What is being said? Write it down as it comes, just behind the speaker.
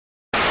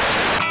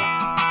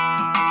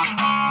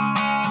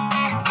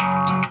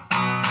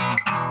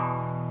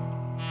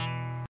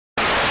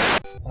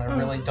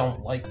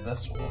don't like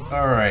this one.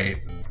 Alright.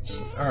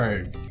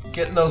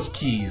 Getting those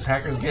keys.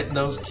 Hacker's getting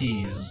those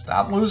keys.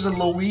 Stop losing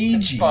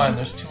Luigi. It's fine,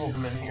 there's 2 of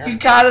them in here. You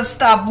gotta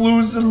stop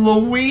losing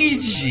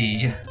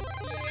Luigi.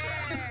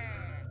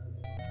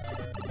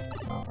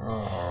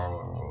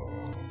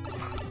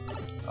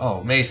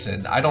 Oh,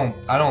 Mason, I don't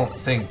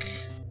think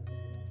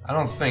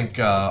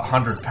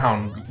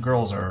 100-pound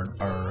girls are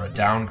a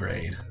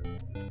downgrade.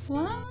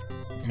 What?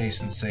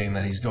 Mason's saying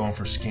that he's going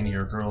for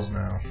skinnier girls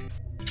now.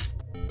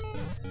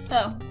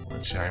 Oh.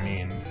 Which, I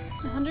mean...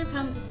 100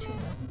 pounds is too low.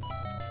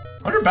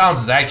 100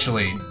 pounds is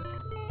actually...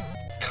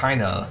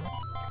 kinda...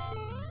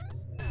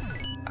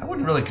 I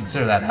wouldn't really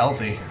consider that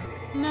healthy.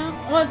 No?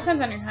 Well, it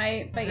depends on your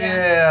height, but yeah.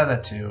 Yeah,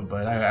 that too,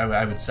 but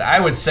I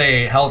would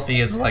say healthy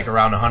is like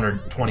around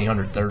 120,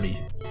 130.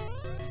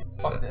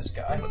 Fuck this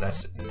guy. But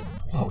that's...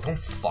 Whoa, don't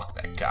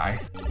fuck that guy.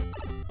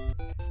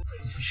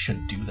 You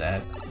shouldn't do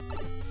that.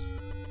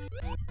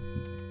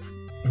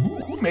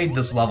 Who made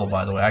this level,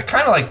 by the way? I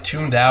kind of like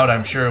tuned out.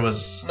 I'm sure it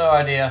was... No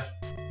idea.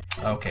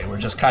 Okay, we're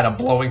just kind of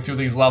blowing through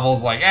these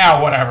levels like,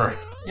 yeah, whatever.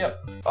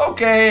 Yep.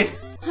 Okay.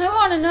 I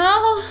want to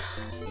know.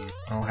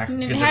 Oh, Hacker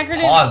could just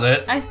pause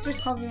it. I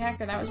just called you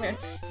Hacker. That was weird.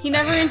 He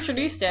never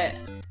introduced it.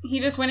 He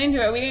just went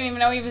into it. We didn't even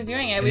know he was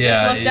doing it. We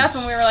just looked up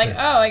and we were like,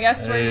 oh, I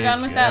guess we're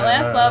done with that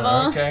last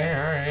level. Okay,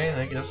 alright.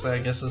 I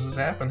guess this is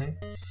happening.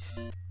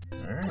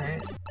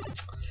 Alright.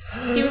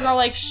 He was all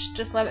like, shh,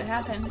 just let it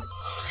happen.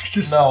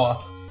 Just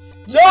Noah.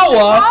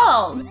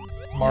 Noah!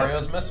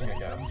 Mario's missing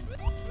again.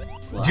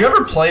 Do you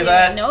ever play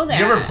that? Know that?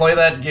 Do you ever play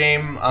that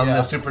game on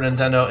the Super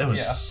Nintendo? It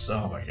was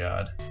oh my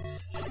god.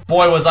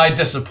 Boy, was I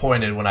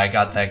disappointed when I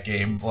got that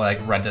game, like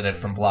rented it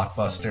from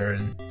Blockbuster,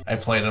 and I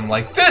played it. I'm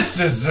like, this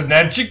is an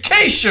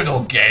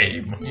educational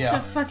game. Yeah.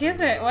 What the fuck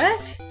is it?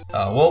 What?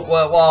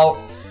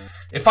 Well,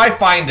 if I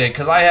find it,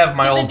 because I have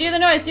my old... Do the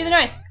noise, do the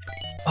noise.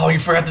 Oh, you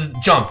forgot to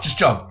jump. Just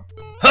jump.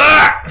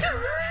 Ha!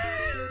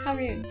 How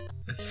rude.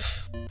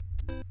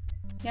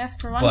 Yes,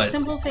 for one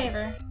simple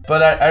favor.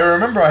 But I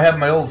remember I have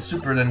my old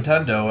Super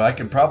Nintendo. I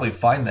could probably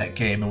find that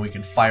game and we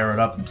could fire it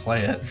up and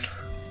play it.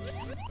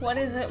 What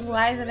is it?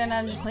 Why is it an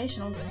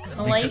educational?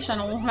 I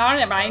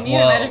need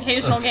an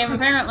educational game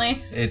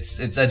apparently. It's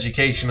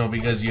educational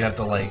because you have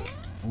to like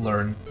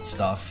learn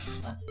stuff.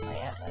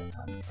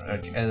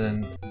 Okay, and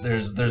then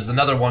there's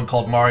another one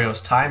called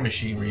Mario's Time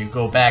Machine where you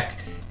go back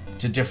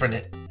to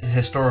different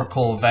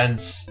historical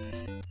events.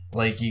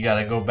 Like you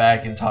gotta go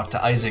back and talk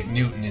to Isaac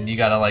Newton, and you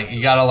gotta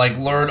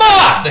learn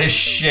all this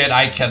shit.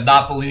 I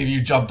cannot believe you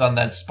jumped on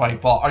that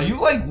spike ball. Are you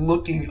like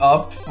looking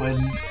up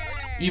when?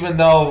 Even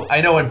though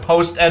I know in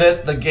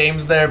post-edit the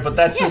game's there, but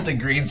that's just a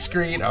green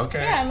screen?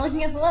 Okay. Yeah, I'm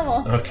looking at the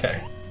level. Okay.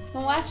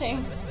 I'm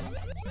watching.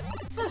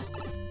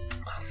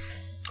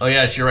 Oh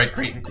yes, you're right,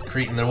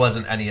 Cretan. There was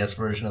an NES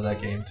version of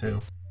that game too.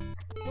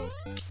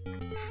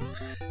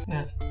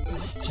 Yeah.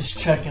 Just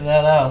checking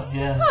that out,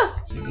 yeah.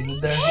 See what you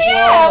did there?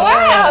 Yeah,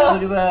 wow!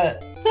 Look at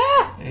that.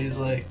 He's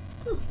like,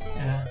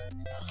 yeah.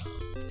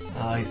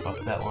 Oh, you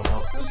fucked that one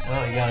up.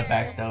 Oh, you got it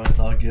back though, it's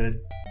all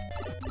good.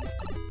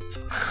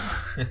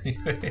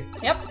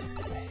 Yep.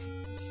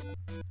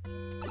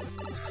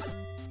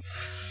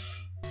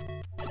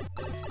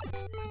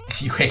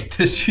 You hate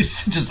this? You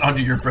just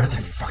under your breath. I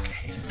fucking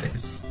hate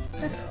this.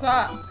 This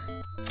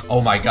sucks.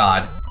 Oh my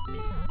god.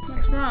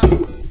 What's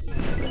wrong?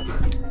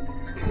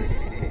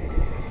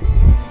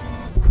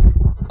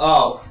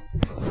 Oh.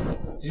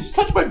 Did you just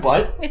touch my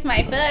butt? With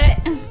my butt.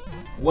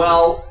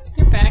 Well.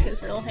 Your back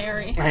is real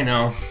hairy. I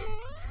know.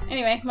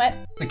 Anyway, what?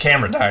 The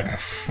camera died.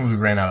 We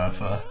ran out of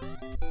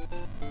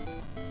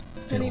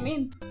What do you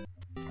mean?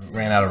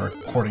 Ran out of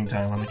recording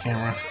time on the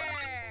camera.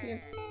 You're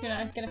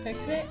not gonna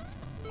fix it?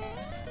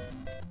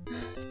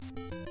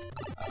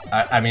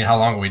 I mean, how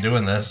long are we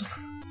doing this?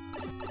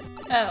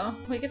 Oh,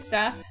 we could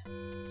stop.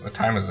 What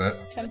time is it?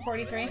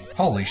 10:43.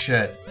 Holy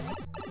shit.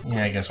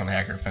 Yeah, I guess when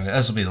Hacker finished.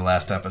 This will be the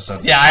last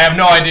episode. Yeah, I have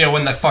no idea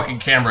when the fucking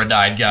camera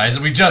died, guys.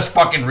 We just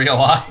fucking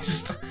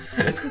realized.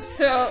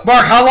 So...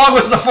 Mark, how long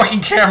was the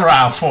fucking camera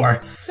out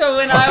for? So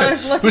when I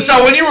was looking...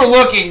 So when you were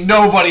looking,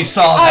 nobody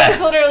saw that. I was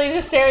literally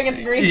just staring at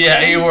the green screen.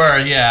 Yeah, you were,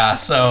 yeah.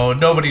 So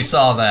nobody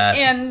saw that.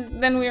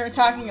 And then we were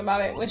talking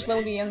about it, which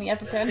will be in the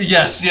episode.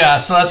 Yes, yeah,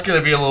 so that's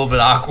gonna be a little bit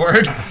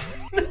awkward.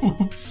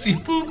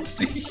 Oopsie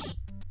poopsie.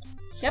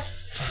 Yep.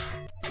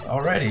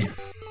 Alrighty.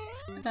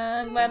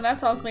 Glad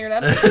that's all cleared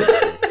up.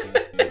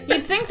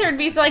 You'd think there'd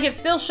be, like, it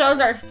still shows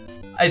our...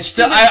 I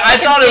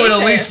thought it would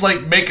at least,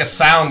 like, make a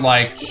sound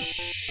like...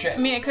 Shit. I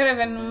mean, it could have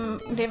been...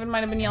 David might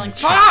have been yelling,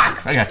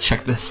 fuck! I gotta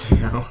check this.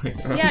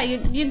 Yeah,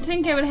 you'd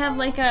think it would have,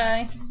 like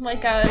a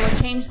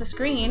change the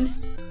screen.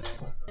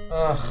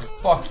 Ugh,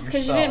 fuck yourself.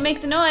 Because you didn't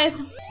make the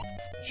noise.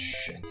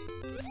 Shit.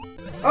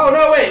 Oh,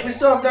 no, wait, we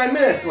still have 9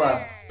 minutes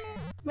left.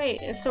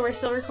 Wait, so we're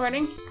still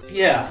recording?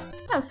 Yeah.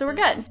 Oh, so we're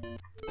good.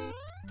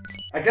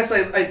 I guess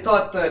I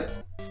thought that...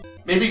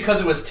 Maybe because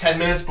it was 10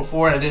 minutes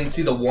before and I didn't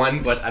see the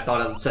 1, but I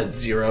thought it said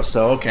 0,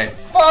 so okay.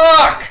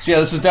 Fuck! So yeah,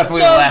 this is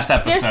definitely the last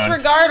episode.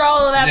 Disregard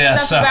all of that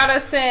stuff about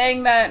us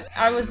saying that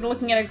I was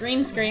looking at a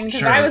green screen,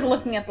 because I was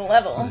looking at the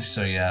level.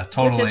 So yeah,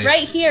 totally. Which is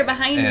right here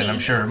behind me. And I'm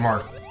sure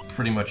Mark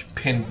pretty much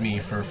pinned me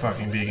for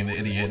fucking being an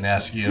idiot and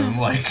asking him,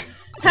 like...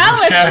 How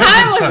long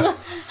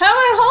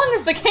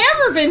has the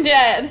camera been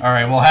dead?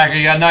 Alright, well, Hacker,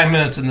 you got 9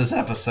 minutes in this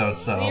episode,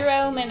 so...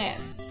 0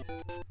 minutes.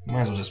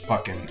 Might as well just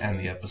fucking end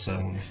the episode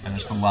when we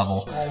finish the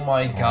level. Oh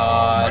my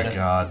god. Oh my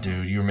god,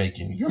 dude. You're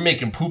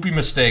making poopy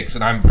mistakes,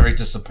 and I'm very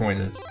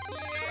disappointed.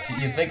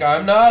 You think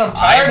I'm not? I'm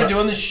tired of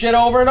doing this shit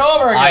over and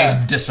over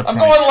again. I'm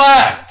disappointed. I'm going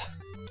left.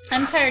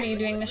 I'm tired of you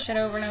doing this shit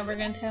over and over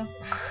again, too.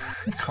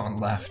 Gone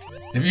left.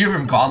 Have you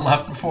ever gone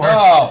left before?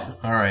 No.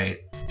 Alright.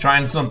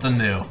 Trying something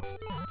new.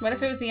 What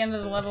if it was the end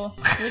of the level?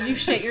 Would you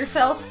shit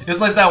yourself?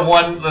 It's like that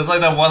one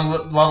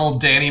level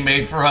Danny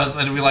made for us,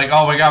 and we're like,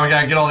 oh my god, we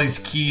gotta get all these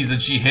keys,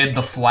 and she hid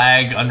the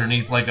flag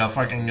underneath like a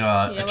fucking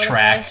a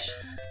track.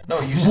 No,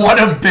 you What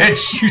a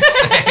bitch, you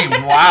say.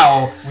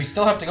 Wow. We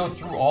still have to go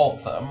through all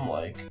of them,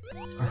 like...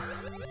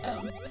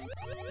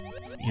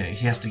 Yeah,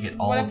 he has to get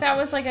all What if that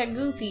was like a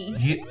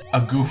goofy?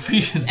 A goofy?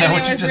 Is that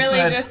what you just said? And it was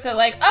really just a,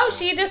 like, oh,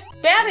 she just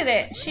batted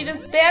it. She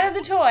just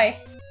batted the toy.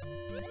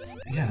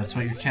 Yeah, that's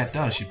what your cat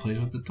does. She plays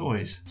with the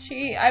toys.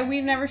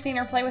 We've never seen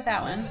her play with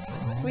that one.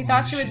 Oh, We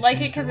thought she would like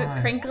it because it's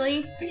crinkly.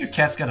 I think your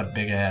cat's got a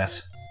big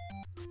ass.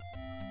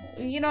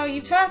 You know,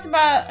 you talked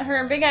about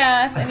her big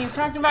ass, and you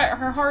talked about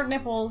her hard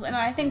nipples, and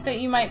I think that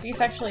you might be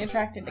sexually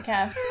attracted to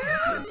cats.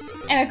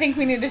 And I think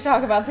we need to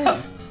talk about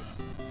this.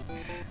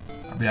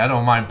 I mean, I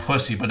don't mind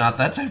pussy, but not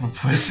that type of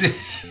pussy.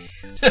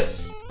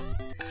 just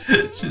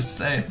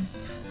saying.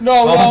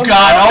 No, oh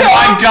god, oh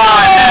my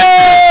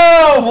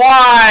god!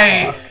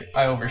 Why? Fuck,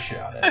 I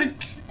overshot it.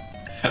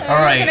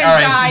 Alright,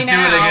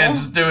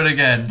 just do it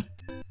again.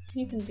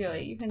 You can do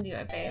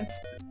it, babe.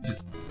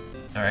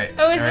 Alright.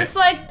 Oh, is this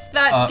like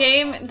that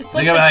game,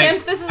 Flip the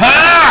Chimp? This is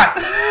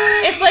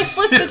it's like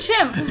Flip the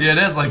Chimp. Yeah, it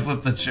is like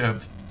Flip the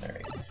Chimp.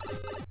 Alright.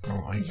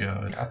 Oh my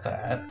god. Got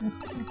that.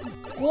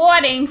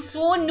 God, I'm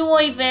so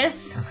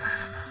nervous.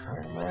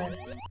 Where am I?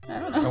 I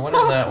don't know. I went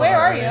in that Where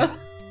one are already. you?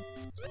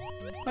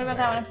 What about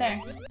that one up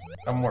there?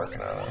 I'm working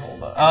on it,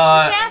 hold on.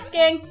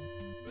 Asking.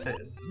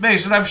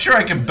 Mason, I'm sure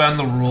I can bend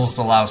the rules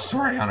to allow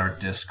swearing on our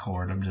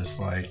Discord. I'm just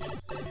like,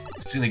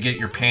 it's gonna get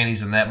your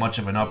panties in that much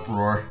of an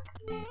uproar.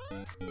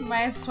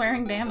 Why is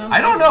swearing banned on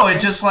I don't know.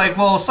 It's just like,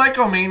 well,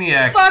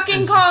 Psychomaniac.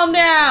 Fucking calm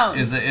down.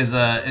 Is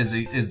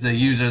the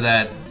user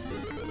that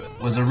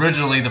was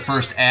originally the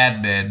first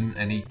admin,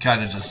 and he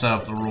kind of just set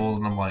up the rules,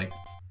 and I'm like,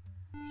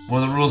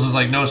 one of the rules is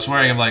like no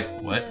swearing. I'm like,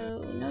 what?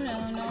 No.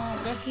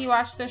 Does he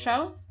watch the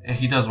show?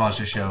 He does watch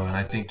the show, and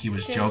I think he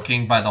was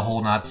joking by the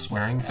whole not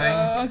swearing thing.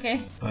 Oh, okay.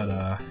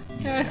 But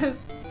yeah.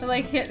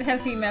 Like,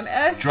 has he met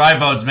us? Dry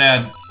bones,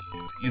 man.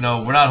 You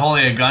know, we're not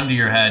holding a gun to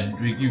your head.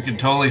 You can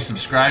totally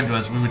subscribe to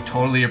us. We would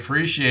totally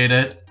appreciate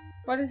it.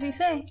 What does he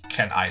say?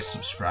 Can I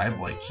subscribe?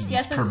 Like, he needs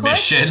yes,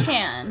 permission. Of course you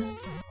can.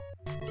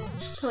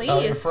 Please.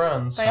 Tell your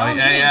friends.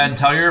 And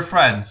tell your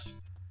friends.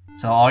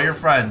 Tell all your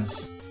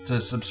friends to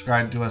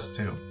subscribe to us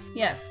too.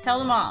 Yes, tell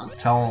them all.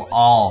 Tell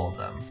all of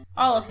them.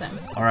 All of them.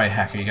 Alright,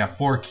 Hacker, you got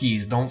 4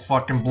 keys. Don't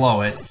fucking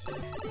blow it.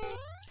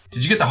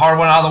 Did you get the hard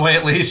one out of the way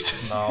at least?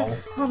 No.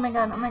 Oh my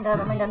god, you're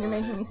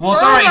making me so well,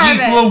 it's alright,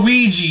 nervous. he's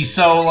Luigi,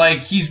 so, like,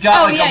 he's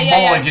got, a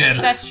mulligan.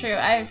 Yeah. That's true,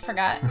 I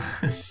forgot.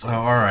 So,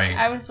 alright.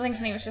 I was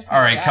thinking he was just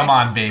alright, come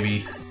on,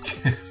 baby.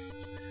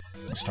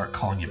 I'll start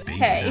calling you baby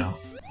now.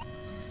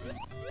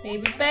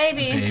 Baby.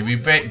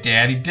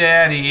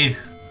 Daddy.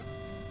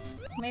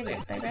 Maybe,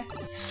 baby.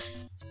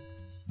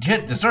 Yeah,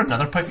 is there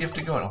another pipe you have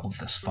to go? Oh,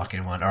 this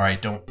fucking one.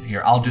 Alright, don't...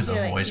 Here, I'll do the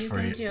voice for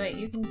you.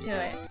 You can do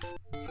it.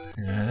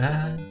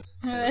 Yeah.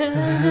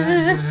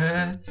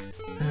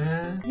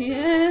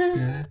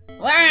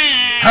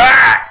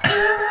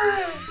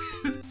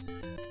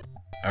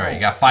 Alright, you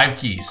got 5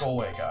 keys. Go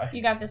away, guy.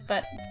 You got this,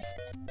 butt.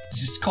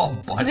 Just call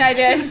him butt. I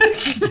did.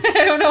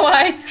 I don't know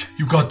why.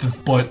 You got this,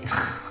 butt.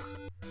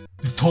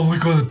 You're totally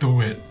gonna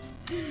do it.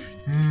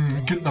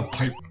 Get in the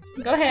pipe.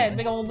 Go ahead,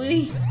 big old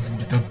booty.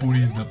 Get that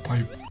booty in that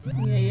pipe.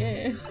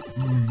 Yeah.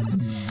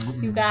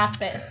 You got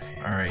this.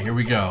 Alright, here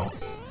we go.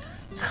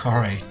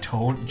 Alright,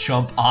 don't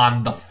jump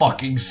on the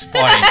fucking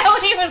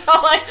spikes. He was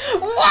all like,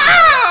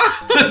 wow!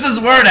 This is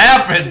where it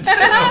happened.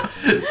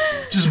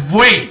 Just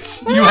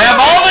wait. You have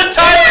all the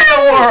time in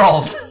the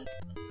world.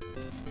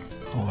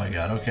 Oh my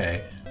god,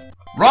 okay.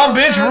 Run,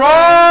 bitch,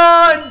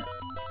 run!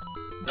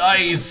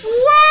 Nice.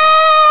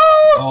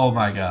 Wow! Oh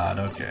my god,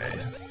 okay.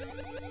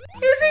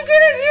 Is he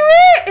gonna do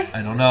it?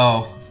 I don't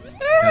know.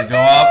 Gotta go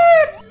up.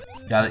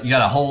 You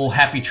got a whole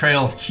happy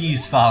trail of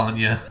keys following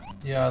you.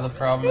 Yeah, the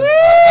problem is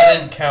I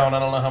didn't count. I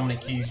don't know how many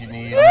keys you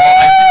need.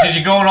 Did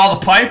you go in all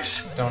the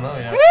pipes? Don't know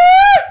yet.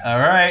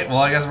 Alright, well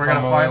I guess we're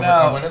gonna find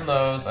out. I went in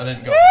those. I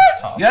didn't go at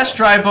the top. Yes,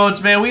 Dry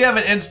Bones, man, we have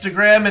an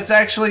Instagram. It's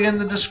actually in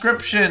the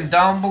description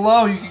down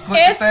below. You can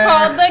click it there. It's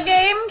called the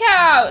Game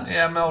Couch.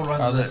 Yeah, Mel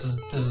runs this is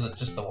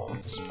just the one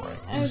with the springs.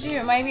 Oh,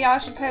 dude, maybe I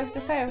should post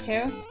a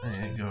photo.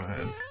 Yeah, go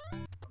ahead.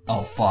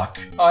 Oh, fuck.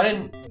 Oh, I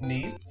didn't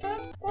need that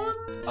one?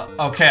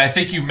 Okay, I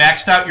think you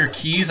maxed out your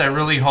keys. I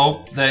really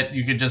hope that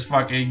you could just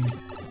fucking...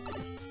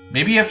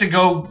 Maybe you have to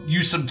go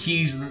use some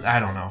keys. I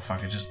don't know.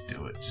 Fuck it, just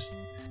do it. Just...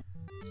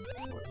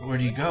 Where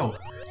do you go?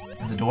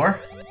 In the door?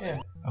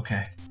 Yeah.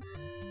 Okay.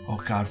 Oh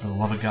God, for the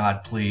love of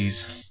God,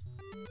 please.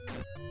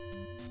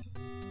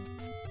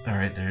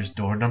 Alright, there's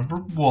door number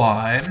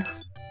 1.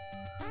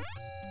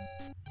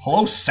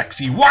 Hello,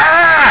 sexy. Wah!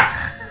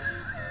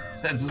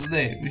 That's his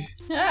name.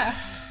 Yeah.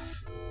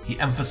 He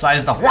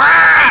emphasized the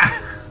wah!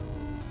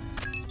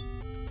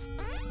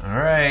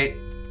 Alright.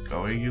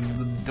 Going in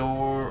the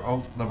door.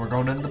 Oh, then we're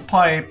going in the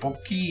pipe.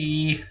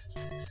 Okay.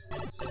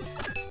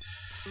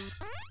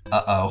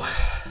 Uh-oh.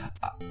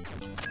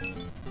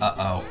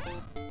 Uh-oh.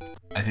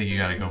 I think you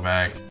gotta go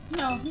back.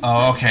 No.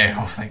 Oh, okay.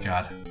 Oh, thank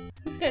God.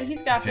 He's good.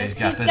 He's got Okay, this.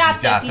 he's got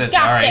this.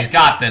 Alright, he's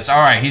got this.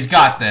 Alright, he's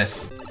got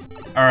this.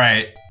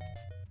 Alright.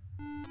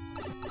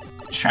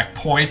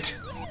 Checkpoint.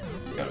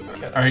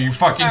 Are you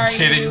fucking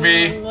kidding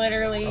me?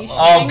 Literally.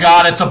 Oh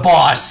God, it's a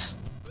boss.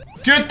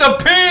 Get the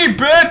P,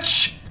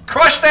 bitch!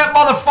 Crush that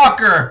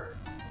motherfucker!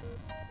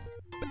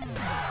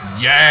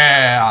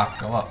 Yeah!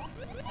 Go up.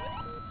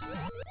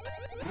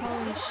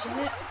 Holy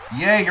shit.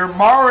 Yeah, you're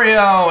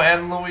Mario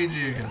and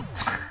Luigi again.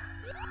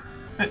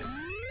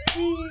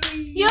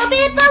 You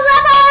beat the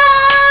level!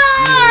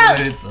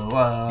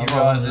 You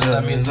realize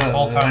that means this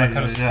whole time I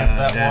could have skipped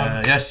that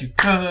one? Yes, you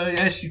could.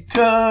 Yes, you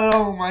could.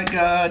 Oh my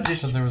God.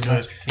 Because there was no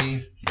extra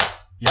key.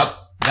 Yep.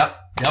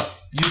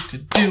 You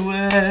could do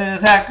it.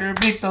 Hacker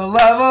beat the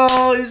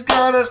level. He's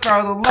gonna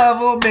start the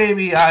level.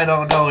 Maybe, I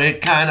don't know.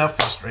 It kind of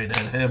frustrated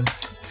him.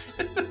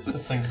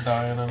 This thing's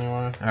dying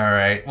anyway.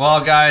 Alright.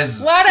 Well,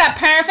 guys. What a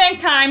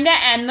perfect time to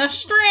end the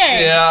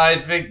stream! Yeah,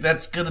 I think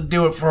that's gonna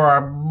do it for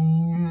our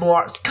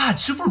God,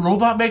 Super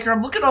Robot Maker.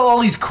 I'm looking at all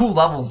these cool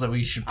levels that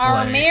we should play.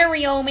 Our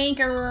Mario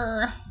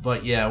Maker.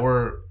 But yeah,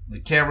 the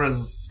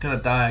camera's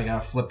gonna die. I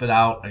gotta flip it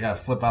out. I gotta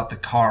flip out the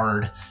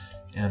card.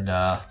 And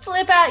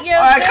flip out your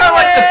I kinda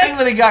like the thing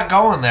that he got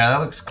going there. That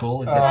looks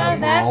cool. Oh,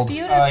 that's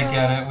beautiful. I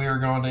get it. We were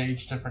going to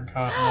each different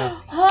continent.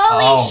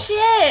 Holy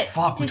shit!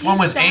 Fuck, which one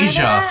was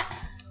Asia?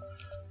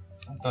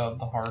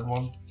 The hard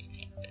one.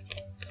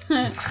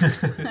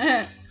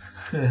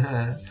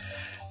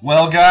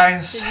 Well,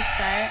 guys. Did you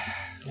start?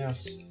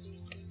 Yes.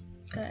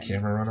 Good.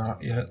 Camera run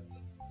out yet?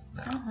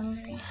 No. I'm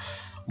hungry.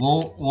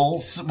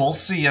 We'll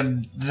see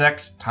you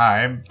next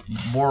time.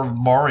 More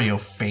Mario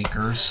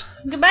fakers.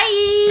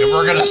 Goodbye. And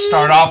we're gonna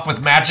start off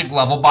with Magic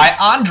Level by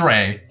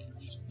Andre.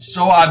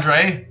 So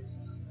Andre,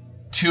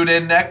 tune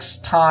in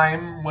next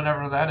time,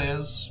 whenever that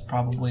is.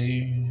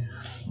 Probably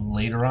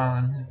later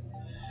on.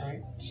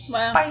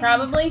 Well,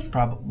 probably.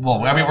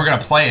 Well, I mean, we're gonna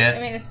play it.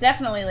 I mean, it's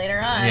definitely later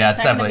on. Yeah, it's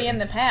it's not gonna definitely be in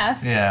the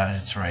past. Yeah,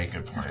 that's right.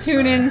 Good point.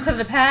 Tune into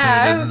the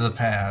past. Tune into the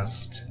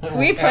past.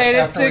 We played it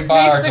After 6 we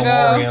buy weeks our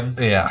ago. DeLorean.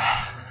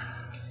 Yeah.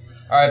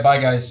 Alright, bye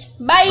guys.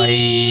 Bye.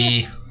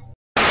 Bye.